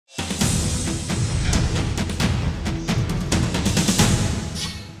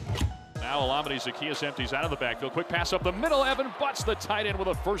Olamide Zaccheaus empties out of the backfield. Quick pass up the middle. Evan Butts, the tight end, with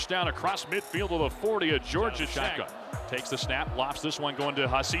a first down across midfield to the 40 of Georgia Tech. Takes the snap, lofts this one going to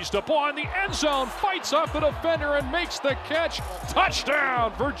Hassis DeBois in the end zone. Fights off the defender and makes the catch.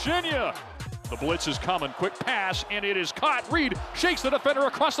 Touchdown, Virginia. The blitz is coming. Quick pass, and it is caught. Reed shakes the defender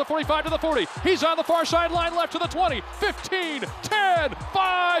across the 45 to the 40. He's on the far sideline, left to the 20, 15, 10,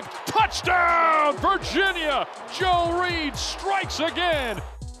 5. Touchdown, Virginia. Joe Reed strikes again.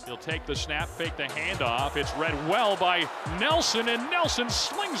 He'll take the snap, fake the handoff. It's read well by Nelson, and Nelson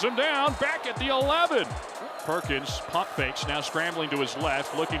slings him down back at the 11. Perkins pump fakes, now scrambling to his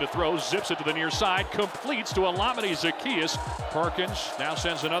left, looking to throw, zips it to the near side, completes to Olamide Zaccheaus. Perkins now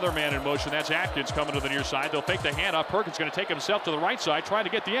sends another man in motion. That's Atkins coming to the near side. They'll fake the handoff. Perkins going to take himself to the right side, trying to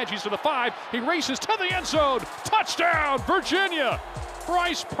get the edge. He's to the 5. He races to the end zone. Touchdown, Virginia.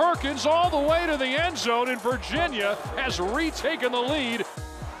 Bryce Perkins all the way to the end zone, and Virginia has retaken the lead.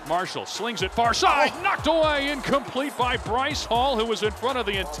 Marshall slings it far side, knocked away, incomplete by Bryce Hall, who was in front of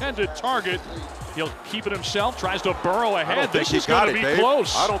the intended target. He'll keep it himself, tries to burrow ahead. This is going to be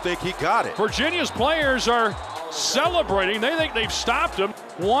close. I don't think he got it. Virginia's players are celebrating. They think they've stopped him.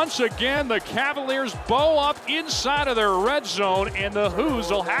 Once again, the Cavaliers bow up inside of their red zone, and the Hoos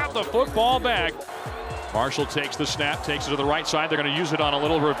will have the football back. Marshall takes the snap, takes it to the right side. They're going to use it on a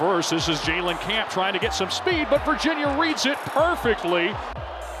little reverse. This is Jalen Camp trying to get some speed, but Virginia reads it perfectly.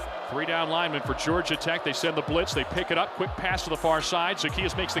 3 down linemen for Georgia Tech. They send the blitz. They pick it up. Quick pass to the far side.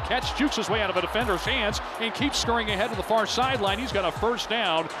 Zaccheaus makes the catch, jukes his way out of a defender's hands, and keeps scurrying ahead to the far sideline. He's got a first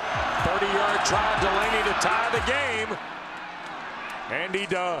down. 30-yard try, Delaney to tie the game, and he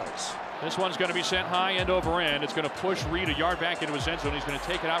does. This one's going to be sent high end over end. It's going to push Reed a yard back into his end zone. He's going to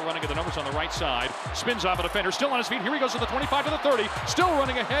take it out, running at the numbers on the right side. Spins off a defender, still on his feet. Here he goes to the 25 to the 30. Still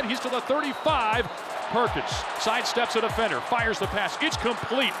running ahead. He's to the 35. Perkins sidesteps a defender, fires the pass. It's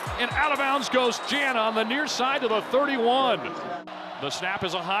complete, and out of bounds goes Jan on the near side to the 31. The snap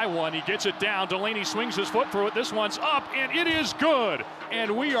is a high one. He gets it down. Delaney swings his foot through it. This one's up, and it is good.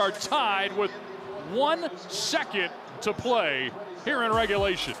 And we are tied with 1 second to play here in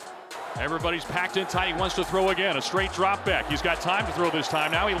regulation. Everybody's packed in tight. He wants to throw again. A straight drop back. He's got time to throw this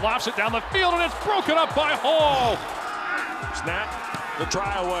time now. He lofts it down the field, and it's broken up by Hall. Snap, the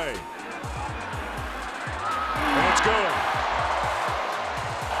try away. And it's good.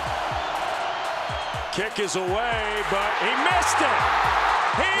 Kick is away, but he missed it.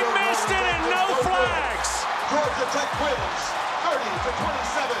 He missed it, and no flags. Georgia Tech wins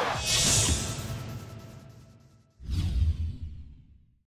 30-27.